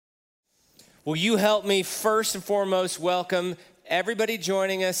Will you help me first and foremost welcome everybody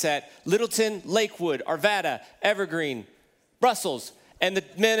joining us at Littleton, Lakewood, Arvada, Evergreen, Brussels, and the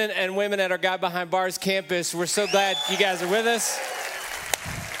men and women at our God Behind Bars campus. We're so glad you guys are with us.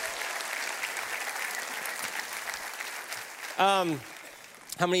 How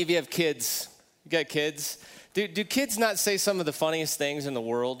many of you have kids? You got kids? Do kids not say some of the funniest things in the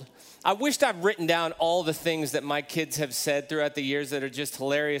world? I wished I'd written down all the things that my kids have said throughout the years that are just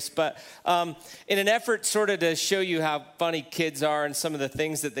hilarious. But in an effort sort of to show you how funny kids are and some of the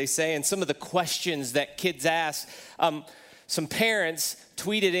things that they say and some of the questions that kids ask, some parents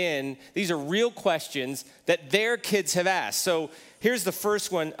tweeted in, these are real questions that their kids have asked. So here's the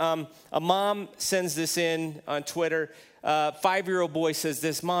first one. A mom sends this in on Twitter. 5-year-old boy says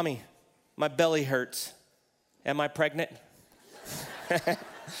this, "Mommy, my belly hurts. Am I pregnant?"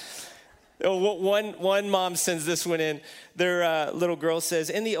 One mom sends this one in. Their little girl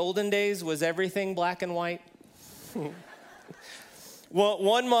says, "In the olden days, was everything black and white?"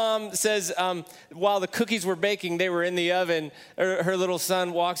 One mom says, while the cookies were baking, they were in the oven. Her little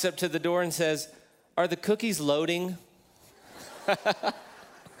son walks up to the door and says, "Are the cookies loading?"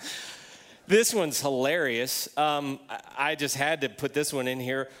 This one's hilarious. I just had to put this one in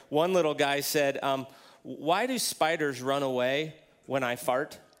here. One little guy said, "Why do spiders run away when I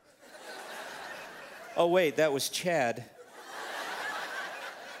fart?" Oh, wait, that was Chad.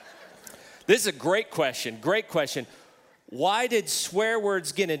 This is a great question. Why did swear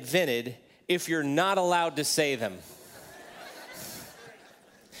words get invented if you're not allowed to say them?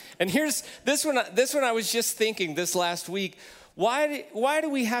 And here's this one I was just thinking this last week. Why do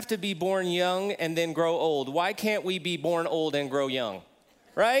we have to be born young and then grow old? Why can't we be born old and grow young?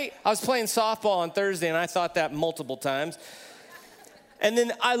 Right? I was playing softball on Thursday and I thought that multiple times. And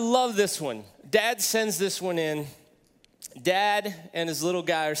then I love this one. Dad sends this one in. Dad and his little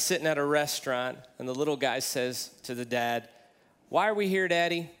guy are sitting at a restaurant, and the little guy says to the dad, "Why are we here,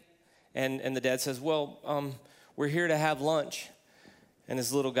 Daddy?" And the dad says, "Well, we're here to have lunch." And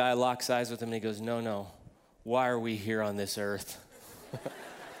his little guy locks eyes with him, and he goes, No. Why are we here on this earth?"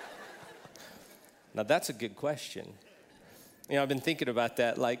 Now, that's a good question. You know, I've been thinking about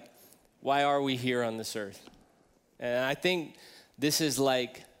that, like, why are we here on this earth? And I think this is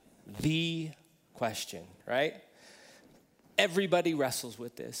like the question, right? Everybody wrestles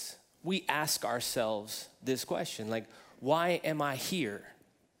with this. We ask ourselves this question, like, why am I here?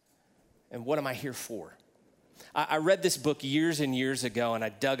 And what am I here for? I read this book years and years ago, and I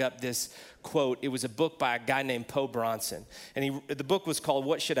dug up this quote. It was a book by a guy named Poe Bronson. And the book was called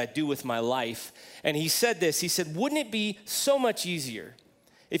 "What Should I Do With My Life?" And he said this. He said, "Wouldn't it be so much easier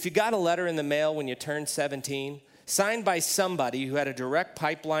if you got a letter in the mail when you turned 17, signed by somebody who had a direct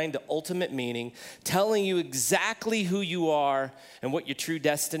pipeline to ultimate meaning, telling you exactly who you are and what your true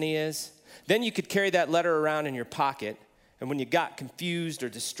destiny is? Then you could carry that letter around in your pocket, and when you got confused or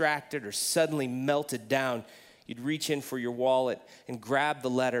distracted or suddenly melted down, you'd reach in for your wallet and grab the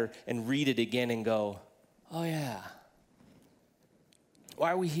letter and read it again and go, oh yeah,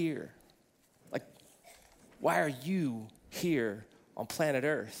 why are we here? Like, why are you here on planet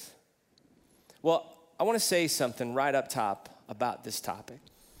Earth?" Well, I want to say something right up top about this topic.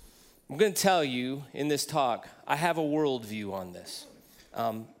 I'm going to tell you in this talk, I have a worldview on this.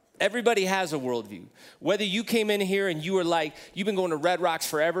 Everybody has a worldview. Whether you came in here and you were like, you've been going to Red Rocks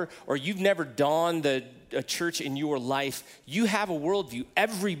forever, or you've never dawned a church in your life, you have a worldview.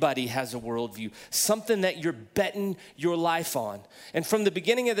 Everybody has a worldview, something that you're betting your life on. And from the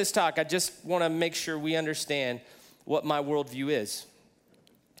beginning of this talk, I just want to make sure we understand what my worldview is.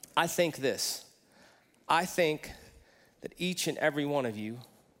 I think this. I think that each and every one of you,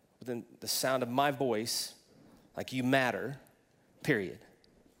 within the sound of my voice, like, you matter, period.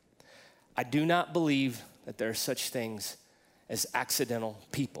 I do not believe that there are such things as accidental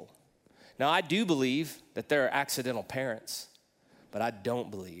people. Now, I do believe that there are accidental parents, but I don't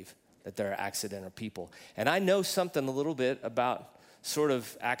believe that there are accidental people. And I know something a little bit about sort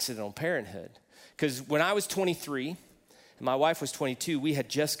of accidental parenthood. Because when I was 23 and my wife was 22, we had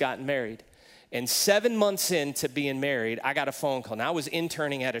just gotten married. And 7 months into being married, I got a phone call. Now, I was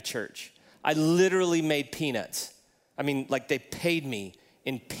interning at a church. I literally made peanuts. I mean, like, they paid me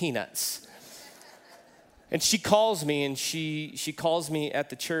in peanuts. And she calls me, and she calls me at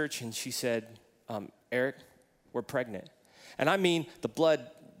the church, and she said, "Eric, we're pregnant." And I mean, the blood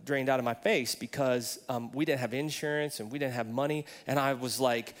drained out of my face because we didn't have insurance, and we didn't have money. And I was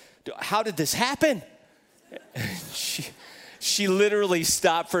like, "How did this happen?" She literally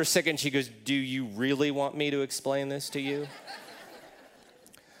stopped for a second. She goes, "Do you really want me to explain this to you?"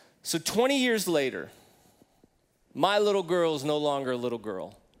 So 20 years later, my little girl is no longer a little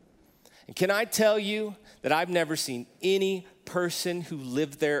girl. And can I tell you that I've never seen any person who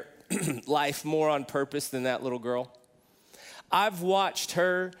lived their life more on purpose than that little girl? I've watched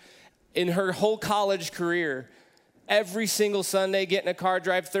her in her whole college career, every single Sunday, get in a car,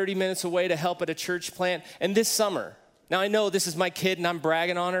 drive 30 minutes away to help at a church plant. And this summer, now I know this is my kid and I'm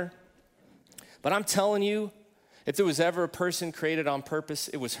bragging on her, but I'm telling you, if there was ever a person created on purpose,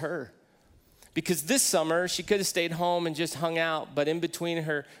 it was her. Because this summer, she could have stayed home and just hung out, but in between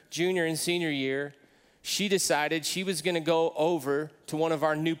her junior and senior year, she decided she was going to go over to one of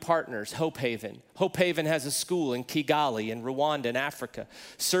our new partners, Hope Haven. Hope Haven has a school in Kigali in Rwanda in Africa,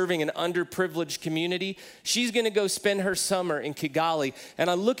 serving an underprivileged community. She's going to go spend her summer in Kigali. And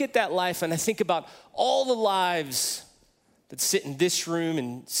I look at that life and I think about all the lives that sit in this room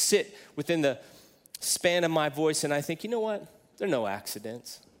and sit within the span of my voice. And I think, you know what? There are no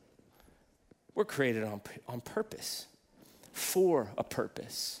accidents. We're created on purpose, for a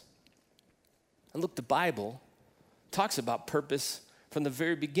purpose. And look, the Bible talks about purpose from the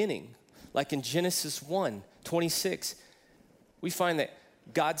very beginning. Like in Genesis 1:26, we find that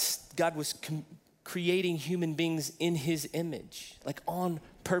God was creating human beings in his image, like on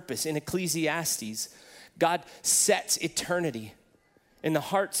purpose. In Ecclesiastes, God sets eternity in the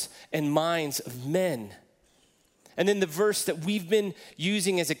hearts and minds of men. And then the verse that we've been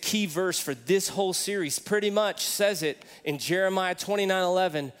using as a key verse for this whole series pretty much says it in Jeremiah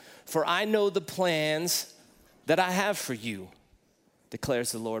 29:11. For I know the plans that I have for you,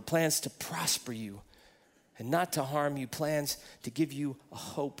 declares the Lord. Plans to prosper you and not to harm you. Plans to give you a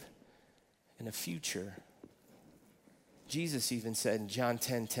hope and a future. Jesus even said in John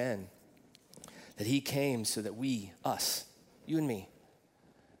 10:10 that he came so that we, us, you and me,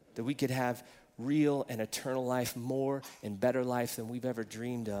 that we could have real and eternal life, more and better life than we've ever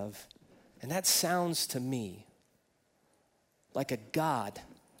dreamed of. And that sounds to me like a God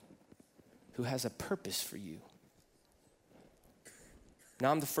who has a purpose for you.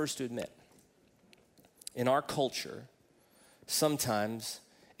 Now, I'm the first to admit, in our culture, sometimes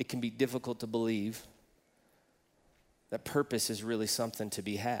it can be difficult to believe that purpose is really something to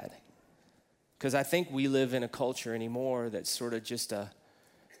be had. Because I think we live in a culture anymore that's sort of just a,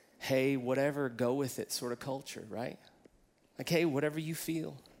 hey, whatever, go with it sort of culture, right? Like, hey, whatever you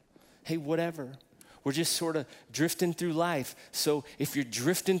feel. Hey, whatever. We're just sort of drifting through life. So if you're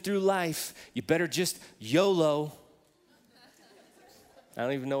drifting through life, you better just YOLO. I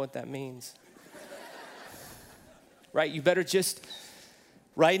don't even know what that means. Right? You better just,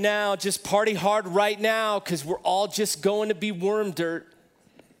 right now, just party hard right now because we're all just going to be worm dirt.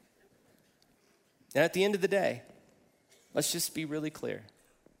 And at the end of the day, let's just be really clear.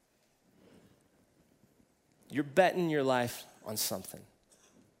 You're betting your life on something.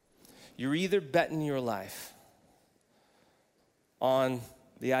 You're either betting your life on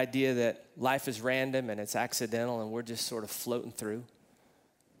the idea that life is random and it's accidental and we're just sort of floating through,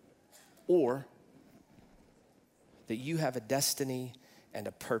 or that you have a destiny and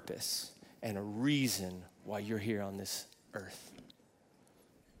a purpose and a reason why you're here on this earth.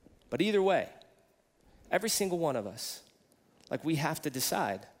 But either way, every single one of us, like, we have to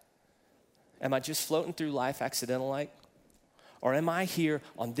decide, am I just floating through life accidental like? Or am I here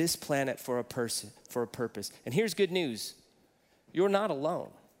on this planet for a purpose? And here's good news. You're not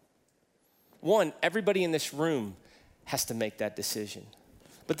alone. One, everybody in this room has to make that decision.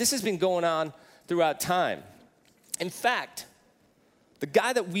 But this has been going on throughout time. In fact, the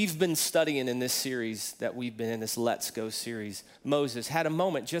guy that we've been studying in this series, that we've been in this Let's Go series, Moses, had a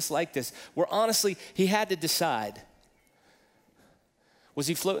moment just like this, where honestly, he had to decide. Was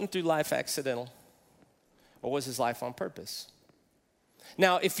he floating through life accidental? Or was his life on purpose?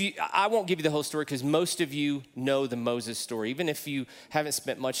 Now, I won't give you the whole story because most of you know the Moses story, even if you haven't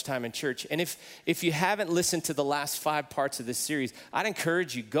spent much time in church. And if you haven't listened to the last 5 parts of this series, I'd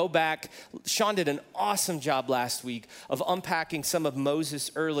encourage you, go back. Sean did an awesome job last week of unpacking some of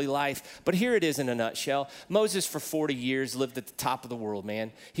Moses' early life. But here it is in a nutshell. Moses, for 40 years, lived at the top of the world,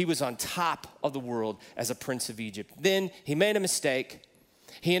 man. He was on top of the world as a prince of Egypt. Then he made a mistake.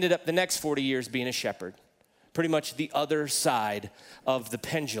 He ended up the next 40 years being a shepherd. Pretty much the other side of the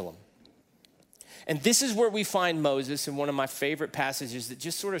pendulum. And this is where we find Moses in one of my favorite passages that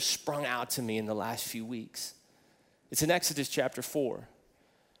just sort of sprung out to me in the last few weeks. It's in Exodus chapter 4.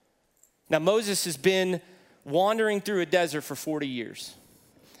 Now, Moses has been wandering through a desert for 40 years.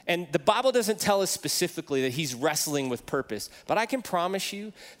 And the Bible doesn't tell us specifically that he's wrestling with purpose. But I can promise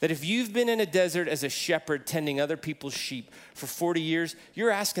you that if you've been in a desert as a shepherd tending other people's sheep for 40 years, you're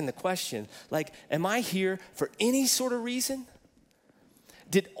asking the question, like, am I here for any sort of reason?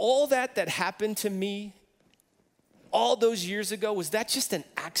 Did all that happened to me all those years ago, was that just an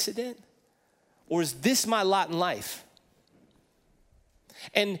accident? Or is this my lot in life?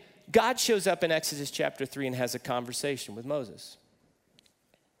 And God shows up in Exodus chapter 3 and has a conversation with Moses.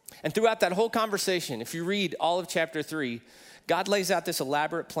 And throughout that whole conversation, if you read all of chapter 3, God lays out this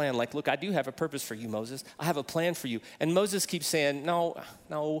elaborate plan like, look, I do have a purpose for you, Moses. I have a plan for you. And Moses keeps saying, no,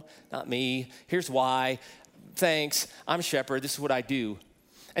 not me. Here's why. Thanks. I'm a shepherd. This is what I do.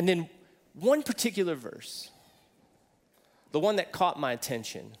 And then one particular verse, the one that caught my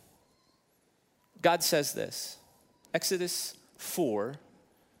attention, God says this, Exodus 4,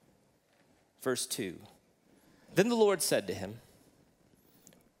 verse 2. Then the Lord said to him,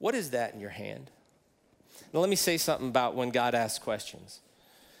 what is that in your hand? Now let me say something about when God asks questions.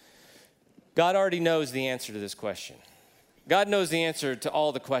 God already knows the answer to this question. God knows the answer to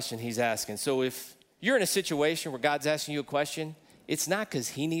all the questions he's asking. So if you're in a situation where God's asking you a question, it's not because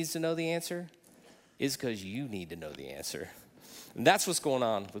he needs to know the answer, it's because you need to know the answer. And that's what's going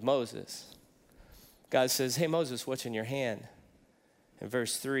on with Moses. God says, hey, Moses, what's in your hand? In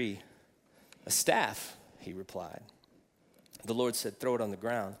verse 3, a staff, he replied. The Lord said, throw it on the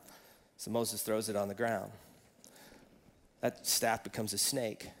ground. So Moses throws it on the ground. That staff becomes a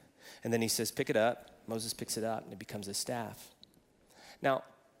snake. And then he says, pick it up. Moses picks it up, and it becomes a staff. Now,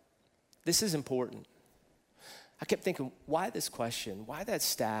 this is important. I kept thinking, why this question? Why that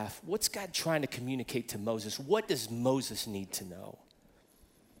staff? What's God trying to communicate to Moses? What does Moses need to know?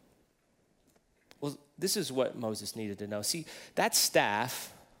 Well, this is what Moses needed to know. See, that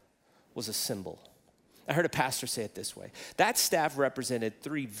staff was a symbol. I heard a pastor say it this way. That staff represented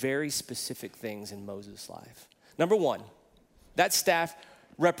 3 very specific things in Moses' life. Number 1, that staff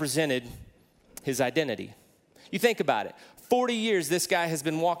represented his identity. You think about it. 40 years this guy has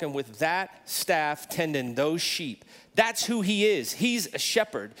been walking with that staff tending those sheep. That's who he is. He's a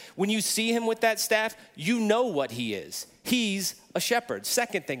shepherd. When you see him with that staff, you know what he is. He's a shepherd.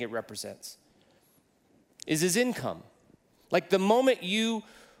 Second thing it represents is his income. Like the moment you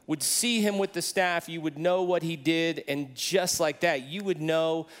would see him with the staff, you would know what he did, and just like that, you would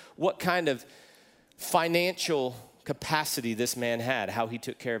know what kind of financial capacity this man had, how he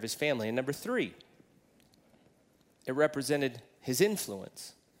took care of his family. And number 3, it represented his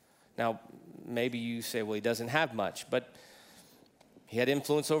influence. Now, maybe you say, well, he doesn't have much, but he had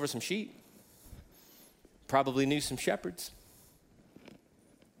influence over some sheep, probably knew some shepherds.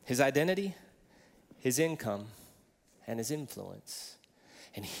 His identity, his income, and his influence.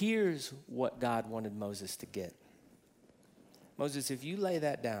 And here's what God wanted Moses to get. Moses, if you lay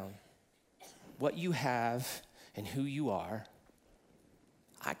that down, what you have and who you are,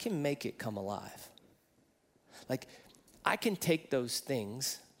 I can make it come alive. Like, I can take those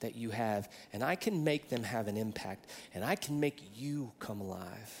things that you have and I can make them have an impact, and I can make you come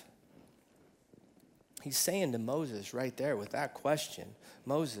alive. He's saying to Moses right there with that question,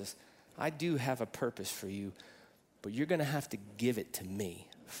 Moses, I do have a purpose for you, but you're going to have to give it to me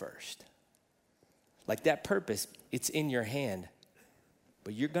first. Like that purpose, it's in your hand,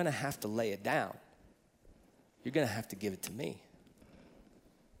 but you're going to have to lay it down. You're going to have to give it to me.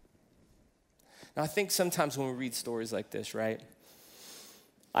 Now, I think sometimes when we read stories like this, right,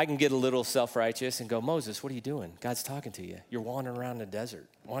 I can get a little self-righteous and go, Moses, what are you doing? God's talking to you. You're wandering around the desert.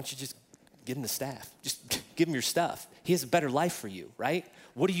 Why don't you just give him the staff? Just give him your stuff. He has a better life for you, right?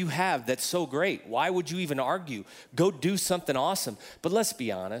 What do you have that's so great? Why would you even argue? Go do something awesome. But let's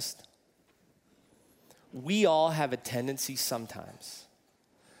be honest. We all have a tendency sometimes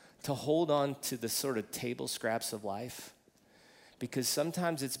to hold on to the sort of table scraps of life, because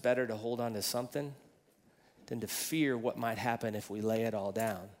sometimes it's better to hold on to something than to fear what might happen if we lay it all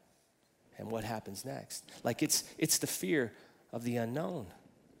down and what happens next. Like it's the fear of the unknown.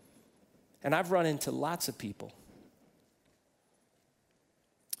 And I've run into lots of people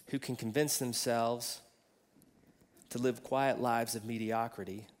who can convince themselves to live quiet lives of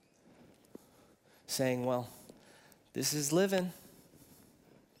mediocrity, saying, well, this is living.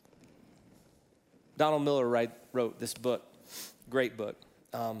 Donald Miller wrote this book, great book,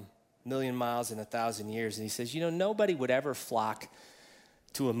 Million Miles in 1,000 Years. And he says, nobody would ever flock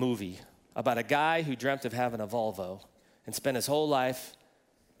to a movie about a guy who dreamt of having a Volvo and spent his whole life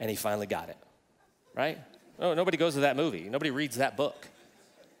and he finally got it, right? Oh, nobody goes to that movie. Nobody reads that book.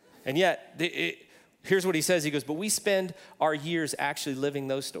 And yet, here's what he says. He goes, but we spend our years actually living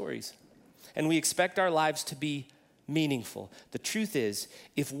those stories. And we expect our lives to be meaningful. The truth is,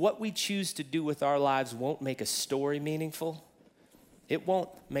 if what we choose to do with our lives won't make a story meaningful, it won't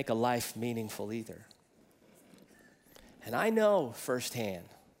make a life meaningful either. And I know firsthand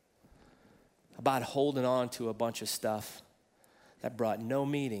about holding on to a bunch of stuff that brought no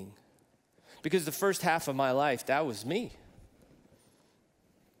meaning. Because the first half of my life, that was me.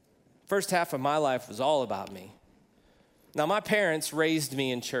 First half of my life was all about me. Now, my parents raised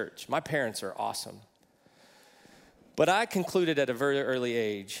me in church. My parents are awesome. But I concluded at a very early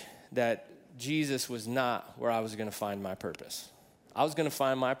age that Jesus was not where I was going to find my purpose. I was going to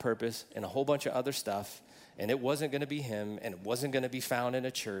find my purpose in a whole bunch of other stuff, and it wasn't going to be him, and it wasn't going to be found in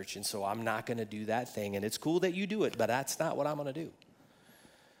a church, and so I'm not going to do that thing. And it's cool that you do it, but that's not what I'm going to do.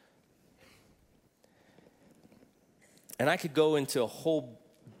 And I could go into a whole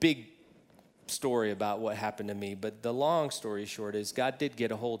big story about what happened to me, but the long story short is God did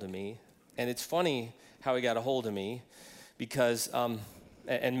get a hold of me. And it's funny how he got a hold of me because,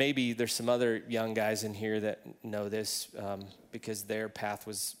 and maybe there's some other young guys in here that know this because their path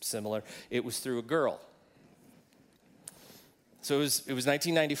was similar. It was through a girl. So it was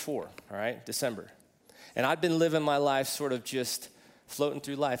 1994, all right, December. And I'd been living my life sort of just floating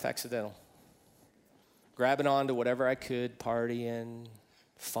through life accidental. Grabbing onto whatever I could, partying,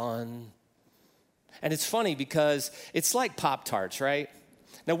 fun. And it's funny because it's like Pop-Tarts, right?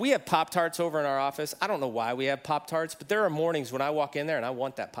 Now, we have Pop-Tarts over in our office. I don't know why we have Pop-Tarts, but there are mornings when I walk in there and I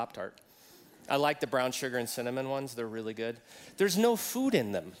want that Pop-Tart. I like the brown sugar and cinnamon ones. They're really good. There's no food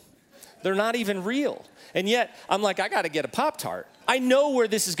in them. They're not even real. And yet, I'm like, I got to get a Pop-Tart. I know where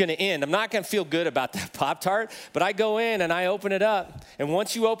this is going to end. I'm not going to feel good about that Pop-Tart, but I go in and I open it up. And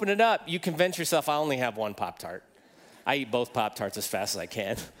once you open it up, you convince yourself I only have one Pop-Tart. I eat both Pop-Tarts as fast as I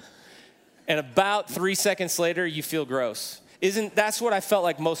can. And about 3 seconds later, you feel gross. That's what I felt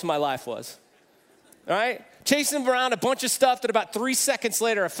like most of my life was. All right? Chasing around a bunch of stuff that about 3 seconds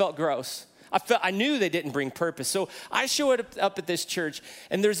later, I felt gross. I knew they didn't bring purpose. So I showed up at this church,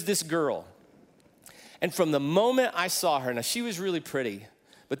 and there's this girl. And from the moment I saw her, now she was really pretty,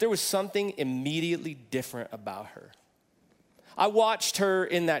 but there was something immediately different about her. I watched her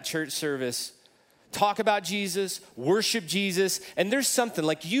in that church service talk about Jesus, worship Jesus, and there's something,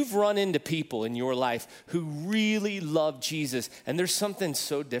 like you've run into people in your life who really love Jesus, and there's something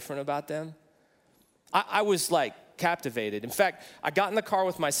so different about them. I was like captivated. In fact, I got in the car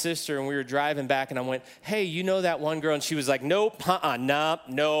with my sister, and we were driving back, and I went, hey, you know that one girl? And she was like, nope,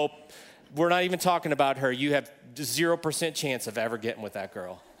 nope. We're not even talking about her. You have 0% chance of ever getting with that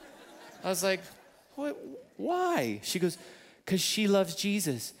girl. I was like, what? Why? She goes, because she loves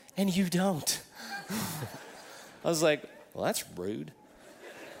Jesus, and you don't. I was like, well, that's rude.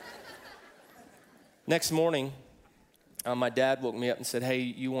 Next morning, my dad woke me up and said, hey,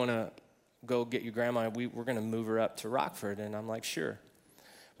 you want to go get your grandma? We're going to move her up to Rockford. And I'm like, sure.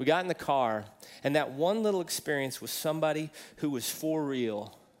 We got in the car, and that one little experience with somebody who was for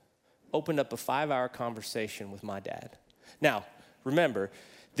real opened up a 5-hour conversation with my dad. Now, remember,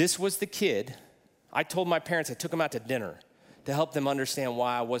 this was the kid. I told my parents I took them out to dinner to help them understand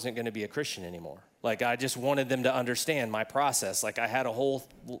why I wasn't going to be a Christian anymore. Like, I just wanted them to understand my process. Like, I had a whole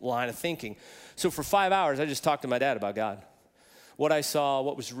line of thinking. So for 5 hours, I just talked to my dad about God. What I saw,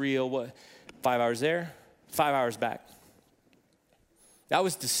 what was real, 5 hours there, 5 hours back. That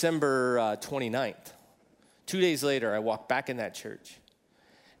was December 29th. 2 days later, I walked back in that church,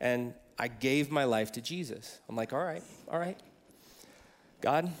 and I gave my life to Jesus. I'm like, all right.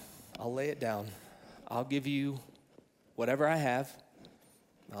 God, I'll lay it down. I'll give you whatever I have.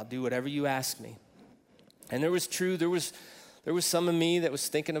 I'll do whatever you ask me. And there was some of me that was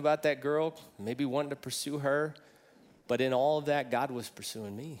thinking about that girl, maybe wanting to pursue her. But in all of that, God was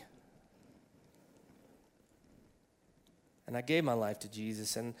pursuing me. And I gave my life to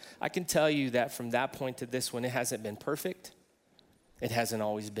Jesus. And I can tell you that from that point to this one, it hasn't been perfect. It hasn't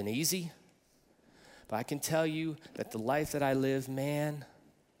always been easy. But I can tell you that the life that I live, man,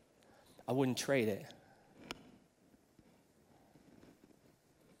 I wouldn't trade it.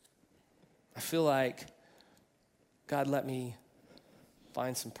 I feel like God let me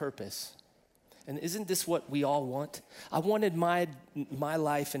find some purpose. And isn't this what we all want? I wanted my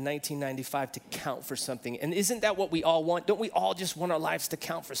life in 1995 to count for something. And isn't that what we all want? Don't we all just want our lives to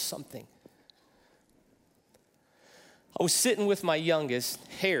count for something? I was sitting with my youngest,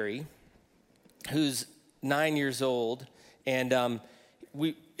 Harry, who's 9 years old, and a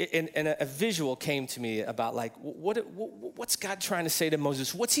visual came to me about like, what's God trying to say to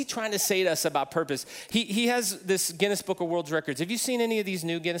Moses? What's he trying to say to us about purpose? He has this Guinness Book of World Records. Have you seen any of these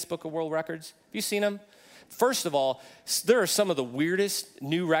new Guinness Book of World Records? Have you seen them? First of all, there are some of the weirdest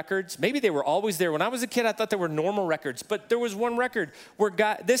new records. Maybe they were always there. When I was a kid, I thought they were normal records. But there was one record where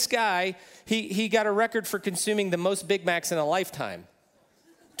this guy, he got a record for consuming the most Big Macs in a lifetime.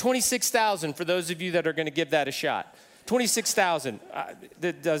 26,000 for those of you that are going to give that a shot. 26,000,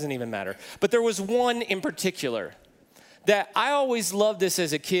 that doesn't even matter. But there was one in particular that I always loved this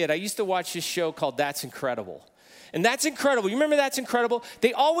as a kid. I used to watch this show called That's Incredible. And that's incredible. You remember that's incredible?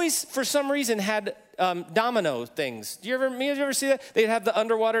 They always, for some reason, had domino things. Do you ever see that? They'd have the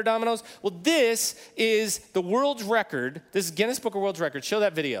underwater dominoes. Well, this is the world's record. This is Guinness Book of World Records. Show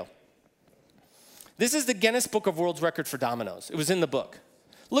that video. This is the Guinness Book of World Record for dominoes. It was in the book.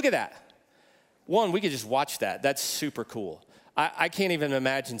 Look at that. One, we could just watch that. That's super cool. I can't even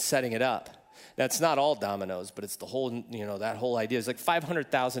imagine setting it up. That's not all dominoes, but it's the whole, that whole idea. It's like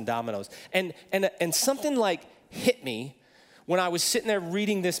 500,000 dominoes. And something like hit me when I was sitting there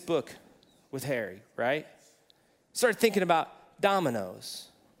reading this book with Harry, right? Started thinking about dominoes.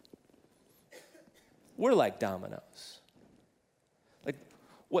 We're like dominoes. Like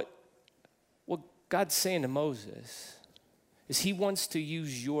what God's saying to Moses is he wants to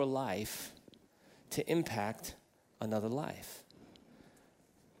use your life to impact another life.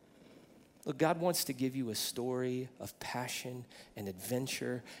 Look, God wants to give you a story of passion and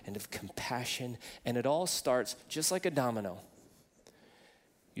adventure and of compassion, and it all starts just like a domino.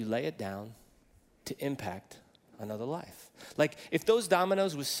 You lay it down to impact another life. Like if those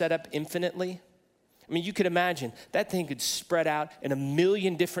dominoes was set up infinitely, I mean, you could imagine that thing could spread out in a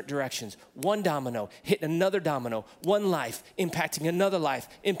million different directions. One domino hitting another domino, one life impacting another life,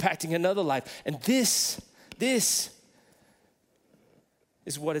 impacting another life. And this is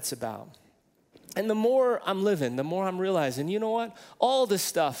what it's about. And the more I'm living, the more I'm realizing, you know what? All the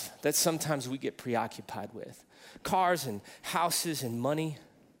stuff that sometimes we get preoccupied with, cars and houses and money,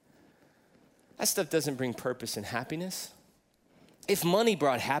 that stuff doesn't bring purpose and happiness. If money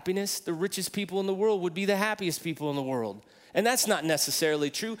brought happiness, the richest people in the world would be the happiest people in the world. And that's not necessarily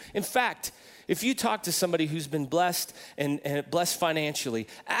true. In fact, if you talk to somebody who's been blessed and blessed financially,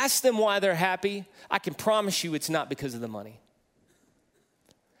 ask them why they're happy. I can promise you it's not because of the money.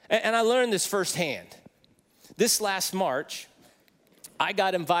 And I learned this firsthand. This last March, I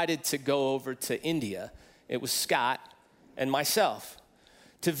got invited to go over to India. It was Scott and myself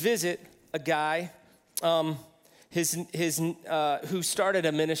to visit a guy who started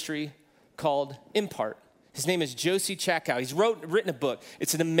a ministry called Impart. His name is Josie Chakow. He's written a book.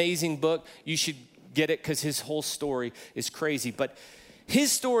 It's an amazing book. You should get it because his whole story is crazy. But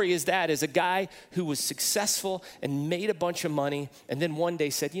his story is a guy who was successful and made a bunch of money and then one day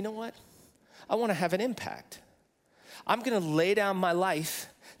said, you know what? I want to have an impact. I'm going to lay down my life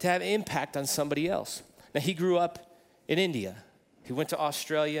to have impact on somebody else. Now, he grew up in India. He went to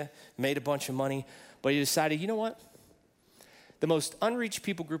Australia, made a bunch of money, but he decided, you know what? The most unreached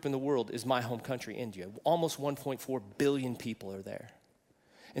people group in the world is my home country, India. Almost 1.4 billion people are there.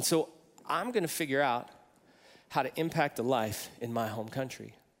 And so I'm going to figure out how to impact a life in my home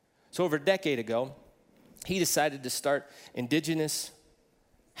country. So over a decade ago, he decided to start indigenous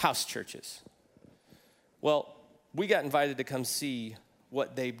house churches. Well, we got invited to come see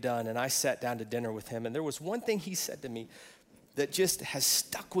what they've done, and I sat down to dinner with him, and there was one thing he said to me that just has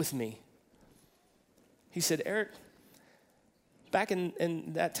stuck with me. He said, Eric, back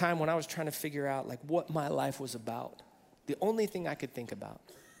in that time when I was trying to figure out like what my life was about, the only thing I could think about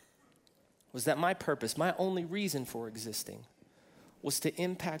was that my purpose, my only reason for existing was to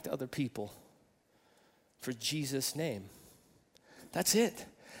impact other people for Jesus' name. That's it.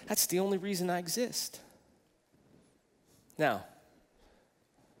 That's the only reason I exist. Now,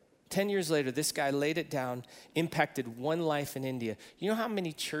 10 years later, this guy laid it down, impacted one life in India. You know how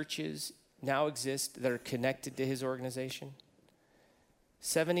many churches now exist that are connected to his organization?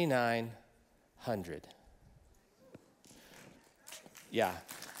 7,900. Yeah.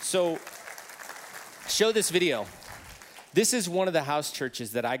 So, show this video. This is one of the house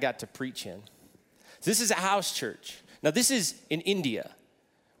churches that I got to preach in. This is a house church. Now, this is in India,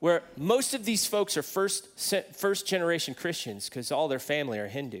 where most of these folks are first generation Christians because all their family are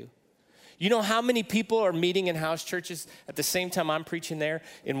Hindu. You know how many people are meeting in house churches at the same time I'm preaching there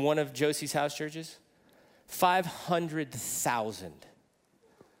in one of Josie's house churches? 500,000.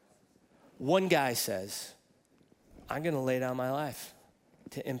 One guy says, I'm going to lay down my life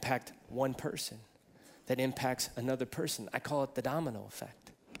to impact one person that impacts another person. I call it the domino effect.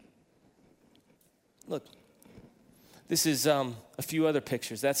 Look, this is a few other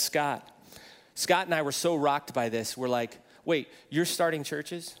pictures. That's Scott. Scott and I were so rocked by this. We're like, wait, you're starting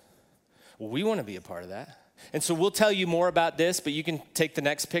churches? Well, we want to be a part of that. And so we'll tell you more about this, but you can take the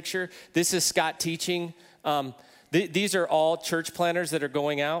next picture. This is Scott teaching. These are all church planners that are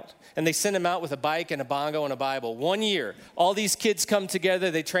going out, and they send them out with a bike and a bongo and a Bible. 1 year. All these kids come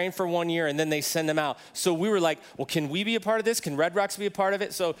together, they train for 1 year, and then they send them out. So we were like, well, can we be a part of this? Can Red Rocks be a part of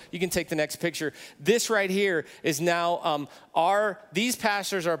it? So you can take the next picture. This right here is now these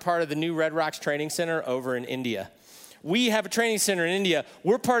pastors are part of the new Red Rocks Training Center over in India. We have a training center in India.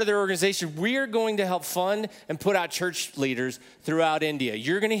 We're part of their organization. We are going to help fund and put out church leaders throughout India.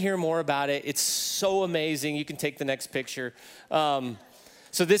 You're going to hear more about it. It's so amazing. You can take the next picture.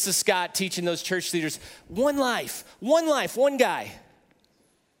 So this is Scott teaching those church leaders. One life, one guy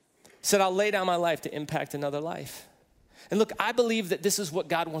said, I'll lay down my life to impact another life. And look, I believe that this is what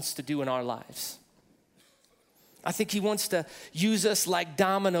God wants to do in our lives. I think he wants to use us like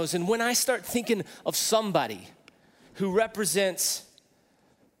dominoes. And when I start thinking of somebody who represents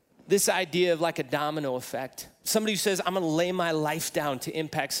this idea of like a domino effect, somebody who says, I'm going to lay my life down to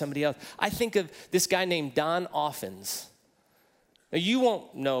impact somebody else, I think of this guy named Don Offens. Now, you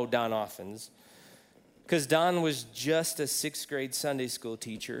won't know Don Offens because Don was just a 6th grade Sunday school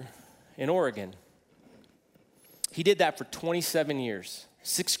teacher in Oregon. He did that for 27 years,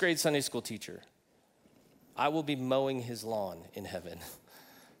 6th grade Sunday school teacher. I will be mowing his lawn in heaven.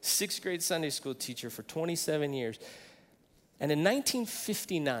 6th grade Sunday school teacher for 27 years. And in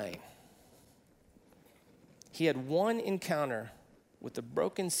 1959, he had one encounter with a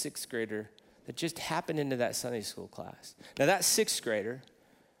broken 6th grader that just happened into that Sunday school class. Now, that 6th grader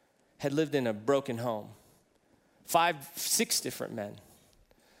had lived in a broken home. 6 different men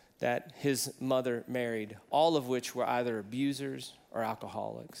that his mother married, all of which were either abusers or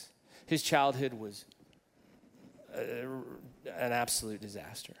alcoholics. His childhood was an absolute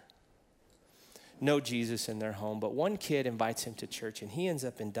disaster. No Jesus in their home, but one kid invites him to church, and he ends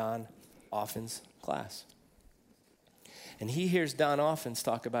up in Don Offens' class. And he hears Don Offens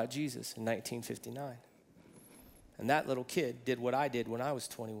talk about Jesus in 1959. And that little kid did what I did when I was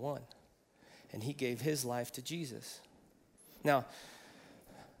 21, and he gave his life to Jesus. Now,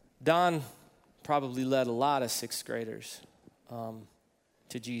 Don probably led a lot of 6th graders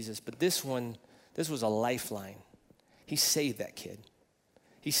to Jesus, but this was a lifeline. He saved that kid.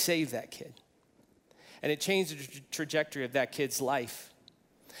 He saved that kid. And it changed the trajectory of that kid's life.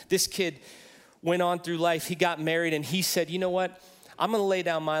 This kid went on through life. He got married, and he said, you know what? I'm going to lay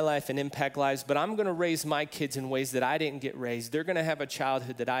down my life and impact lives, but I'm going to raise my kids in ways that I didn't get raised. They're going to have a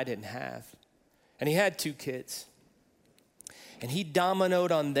childhood that I didn't have. And he had 2 kids. And he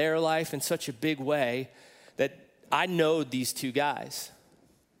dominoed on their life in such a big way that I know these 2 guys.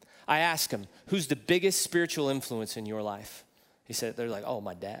 I asked him, who's the biggest spiritual influence in your life? He said, they're like, oh,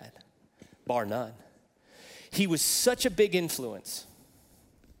 my dad, bar none. He was such a big influence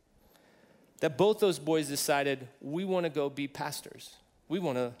that both those boys decided, we want to go be pastors. We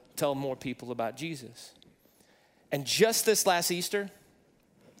want to tell more people about Jesus. And just this last Easter,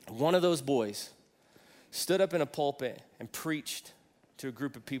 one of those boys stood up in a pulpit and preached to a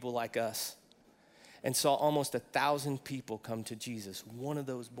group of people like us and saw almost 1,000 people come to Jesus, one of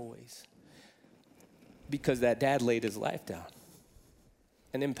those boys, because that dad laid his life down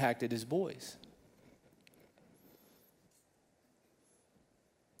and impacted his boys.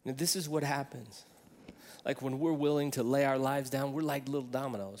 Now, this is what happens. Like when we're willing to lay our lives down, we're like little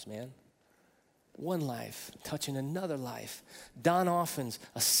dominoes, man. One life touching another life. Don Offens,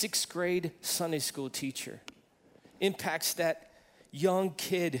 a 6th grade Sunday school teacher, impacts that young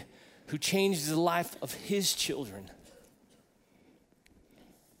kid who changed the life of his children.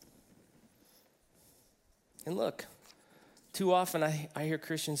 And look, too often I hear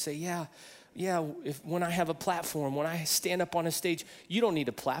Christians say, yeah, when I have a platform, when I stand up on a stage, you don't need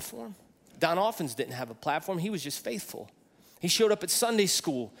a platform. Don Offens didn't have a platform. He was just faithful. He showed up at Sunday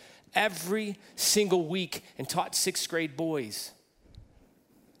school every single week and taught 6th grade boys.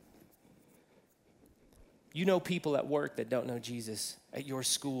 You know people at work that don't know Jesus, at your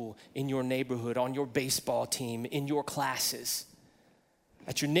school, in your neighborhood, on your baseball team, in your classes,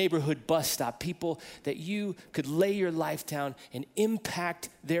 at your neighborhood bus stop, people that you could lay your life down and impact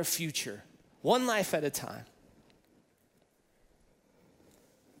their future, one life at a time.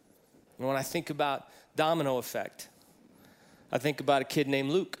 And when I think about Domino Effect, I think about a kid named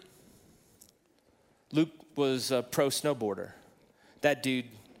Luke. Luke was a pro snowboarder. That dude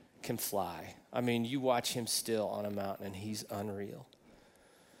can fly. I mean, you watch him still on a mountain and he's unreal.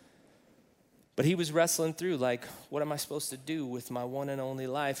 But he was wrestling through, like, what am I supposed to do with my one and only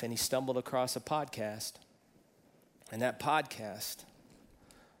life? And he stumbled across a podcast. And that podcast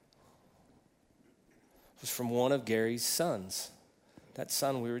was from one of Gary's sons. That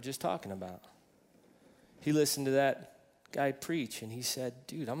son we were just talking about. He listened to that guy preach and he said,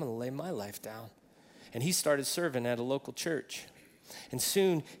 dude, I'm going to lay my life down. And he started serving at a local church. And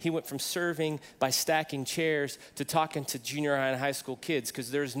soon he went from serving by stacking chairs to talking to junior high and high school kids,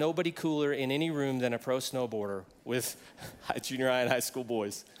 because there's nobody cooler in any room than a pro snowboarder with junior high and high school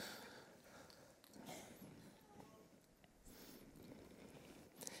boys.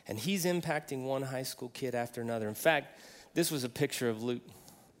 And he's impacting one high school kid after another. In fact, this was a picture of Luke.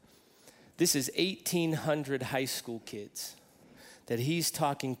 This is 1,800 high school kids that he's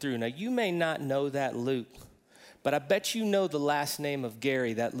talking through. Now, you may not know that Luke, but I bet you know the last name of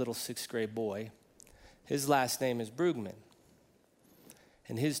Gary, that little 6th grade boy. His last name is Brugman.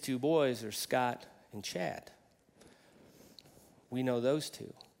 And his 2 boys are Scott and Chad. We know those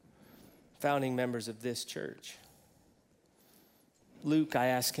 2, founding members of this church. Luke, I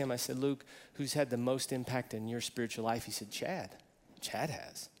asked him, I said, Luke, who's had the most impact in your spiritual life? He said, Chad. Chad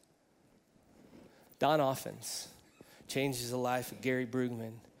has. Don Offens changes the life of Gary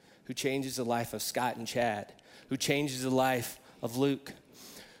Brugman, who changes the life of Scott and Chad, who changes the life of Luke,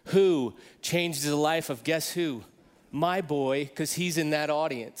 who changes the life of guess who? My boy, because he's in that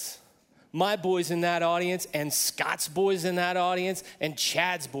audience. My boy's in that audience, and Scott's boy's in that audience, and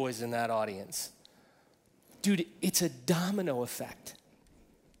Chad's boy's in that audience. Dude, it's a domino effect.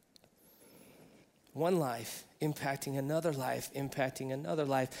 One life impacting another life, impacting another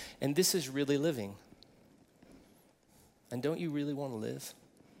life, and this is really living. And don't you really want to live?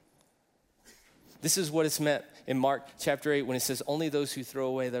 This is what it's meant in Mark chapter 8 when it says, only those who throw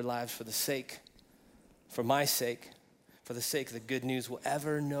away their lives for my sake, for the sake of the good news will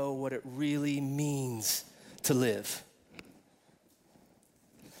ever know what it really means to live.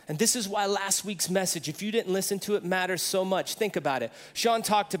 And this is why last week's message, if you didn't listen to it, matters so much. Think about it. Sean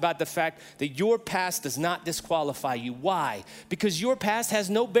talked about the fact that your past does not disqualify you. Why? Because your past has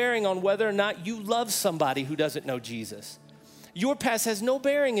no bearing on whether or not you love somebody who doesn't know Jesus. Your past has no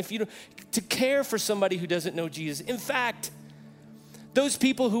bearing if you don't, to care for somebody who doesn't know Jesus. In fact, those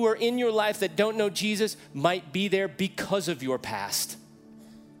people who are in your life that don't know Jesus might be there because of your past.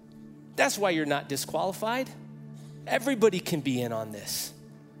 That's why you're not disqualified. Everybody can be in on this.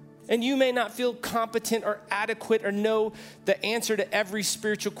 And you may not feel competent or adequate or know the answer to every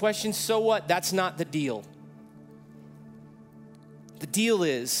spiritual question. So what? That's not the deal. The deal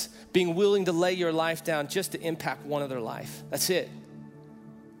is being willing to lay your life down just to impact one other life. That's it.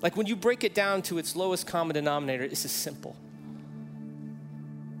 Like when you break it down to its lowest common denominator, it's as simple.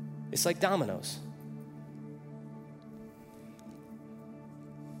 It's like dominoes.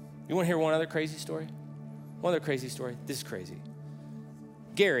 You want to hear one other crazy story? One other crazy story. This is crazy.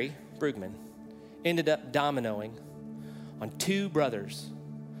 Gary Brugman ended up dominoing on 2 brothers.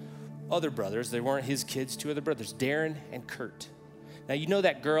 Other brothers, they weren't his kids, 2 other brothers, Darren and Kurt. Now, you know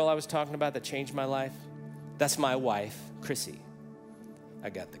that girl I was talking about that changed my life? That's my wife, Chrissy. I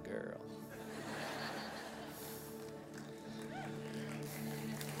got the girl.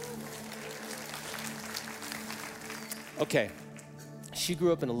 Okay, she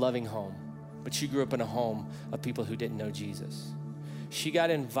grew up in a loving home, but she grew up in a home of people who didn't know Jesus. She got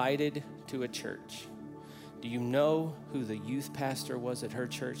invited to a church. Do you know who the youth pastor was at her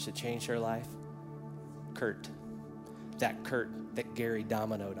church that changed her life? Kurt. That Kurt that Gary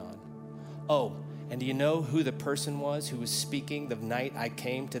dominoed on. Oh, and do you know who the person was who was speaking the night I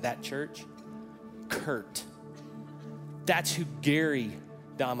came to that church? Kurt. That's who Gary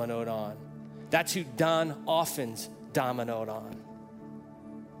dominoed on. That's who Don Offens dominoed on.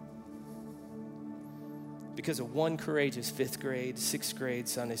 Because of one courageous 5th grade, 6th grade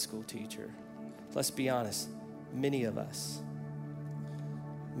Sunday school teacher. Let's be honest, many of us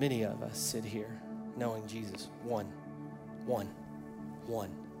sit here knowing Jesus. One.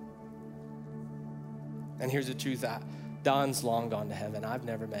 And here's the truth. Don's long gone to heaven. I've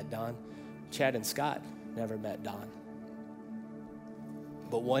never met Don. Chad and Scott never met Don.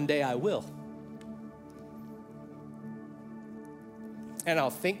 But one day I will. And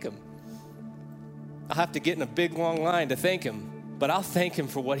I'll thank him. I'll have to get in a big, long line to thank him, but I'll thank him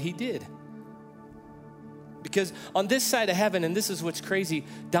for what he did. Because on this side of heaven, and this is what's crazy,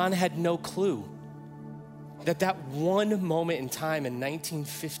 Don had no clue that one moment in time in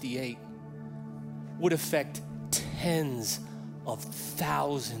 1958 would affect tens of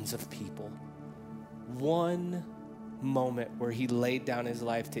thousands of people. One moment where he laid down his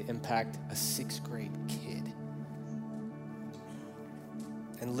life to impact a 6th grade kid.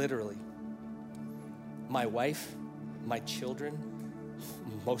 And literally, my wife, my children,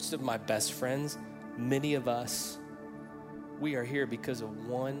 most of my best friends, many of us, we are here because of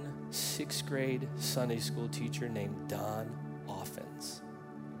one 6th grade Sunday school teacher named Don Offens.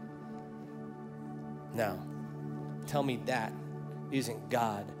 Now, tell me that isn't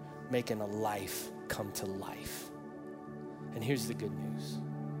God making a life come to life. And here's the good news.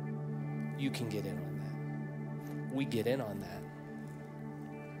 You can get in on that. We get in on that.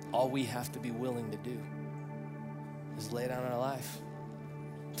 All we have to be willing to do is lay down our life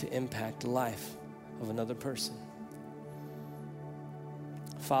to impact the life of another person.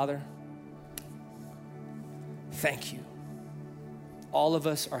 Father, thank you. All of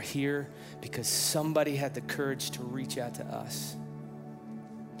us are here because somebody had the courage to reach out to us.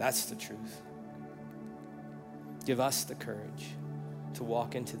 That's the truth. Give us the courage to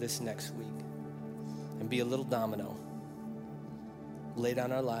walk into this next week and be a little domino. Lay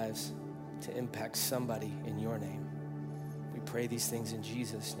down our lives to impact somebody in your name. We pray these things in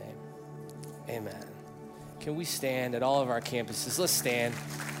Jesus' name. Amen. Can we stand at all of our campuses? Let's stand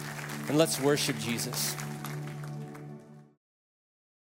and let's worship Jesus.